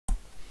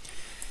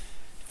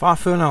5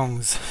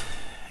 furlongs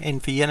in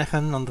for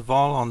Yenachan on the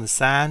Vol on the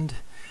sand.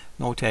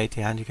 0-80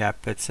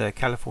 handicap. It's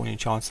California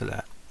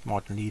Chancellor,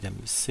 Martin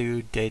Needham,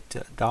 Sue Det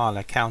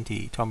Dala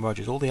County, Tom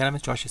Rogers. All the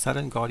elements: Joshua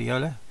Sutton,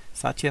 Guardiola,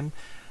 Satyam,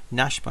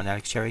 Nashman,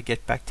 Alex Cherry,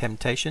 Get Back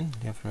Temptation,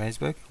 Leon from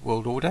Rainsburg,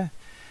 World Order,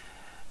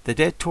 The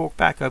Dead Talk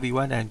Back,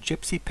 Obi-Wan, and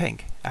Gypsy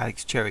Pink,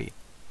 Alex Cherry.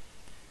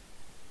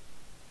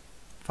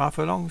 5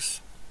 furlongs.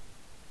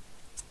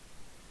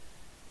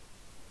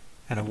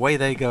 And away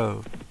they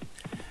go.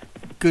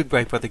 Good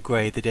break by the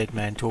grey, the Dead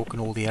Man Talk, and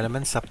all the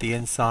elements up the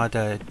inside.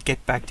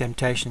 Get Back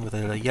Temptation with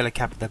a yellow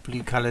cap with the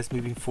blue colours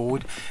moving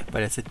forward,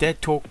 but it's a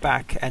Dead Talk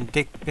Back and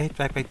Get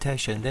Back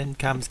Temptation. Then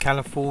comes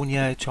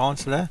California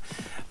Chancellor,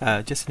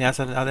 just on the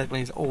outside. That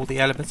one is all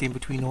the elements in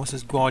between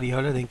horses.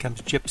 Guardiola. Then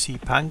comes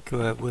Gypsy Punk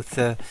with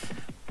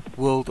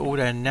World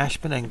Order and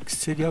Nashman, and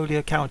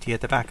Studiolia County at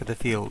the back of the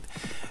field.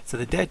 So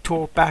the Dead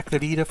Talk Back, the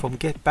leader from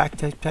Get Back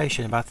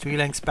Temptation, about 3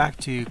 lengths back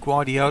to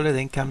Guardiola.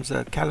 Then comes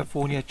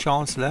California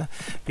Chancellor.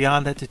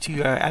 Behind that, the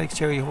 2 Alex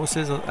Cherry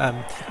horses,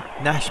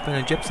 Nashman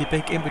and Gypsy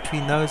Pink. In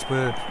between those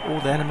were all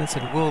the elements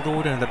and World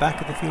Order. And the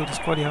back of the field is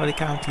Guardiola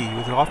County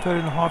with a half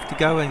and a half to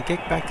go. And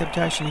Get Back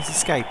Temptation has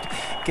escaped.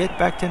 Get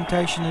Back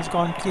Temptation has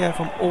gone clear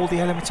from all the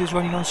elements. Is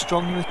running on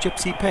strongly with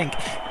Gypsy Pink.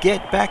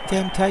 Get Back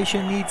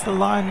Temptation needs the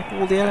line.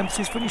 All the elements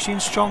is finishing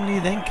strongly.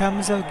 Then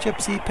comes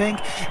Gypsy Pink.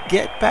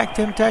 Get Back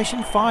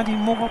Temptation finding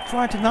more up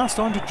front, and now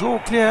starting to draw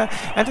clear,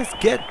 and it's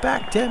Get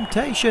Back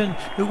Temptation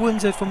who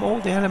wins it from all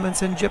the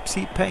elements, and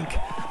Gypsy Pink.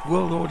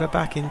 World Order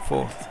back in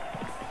 4th.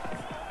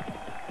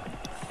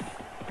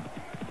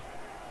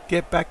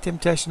 Get Back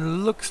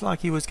Temptation looks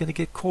like he was going to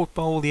get caught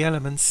by all the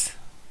elements,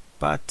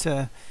 but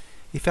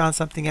he found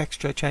something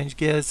extra, changed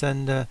gears,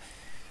 and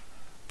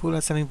pulled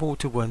out something more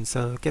to win.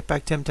 So Get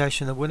Back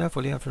Temptation, the winner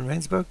for Leon from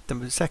Rainsburg.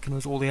 The second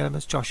was all the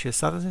elements, Joshua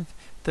Sutherland.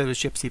 Third was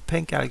Gypsy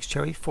Pink, Alex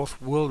Cherry. 4th,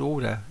 World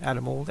Order,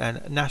 Adam Ald, and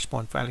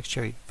Nashbon for Alex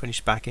Cherry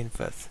finished back in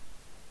 5th.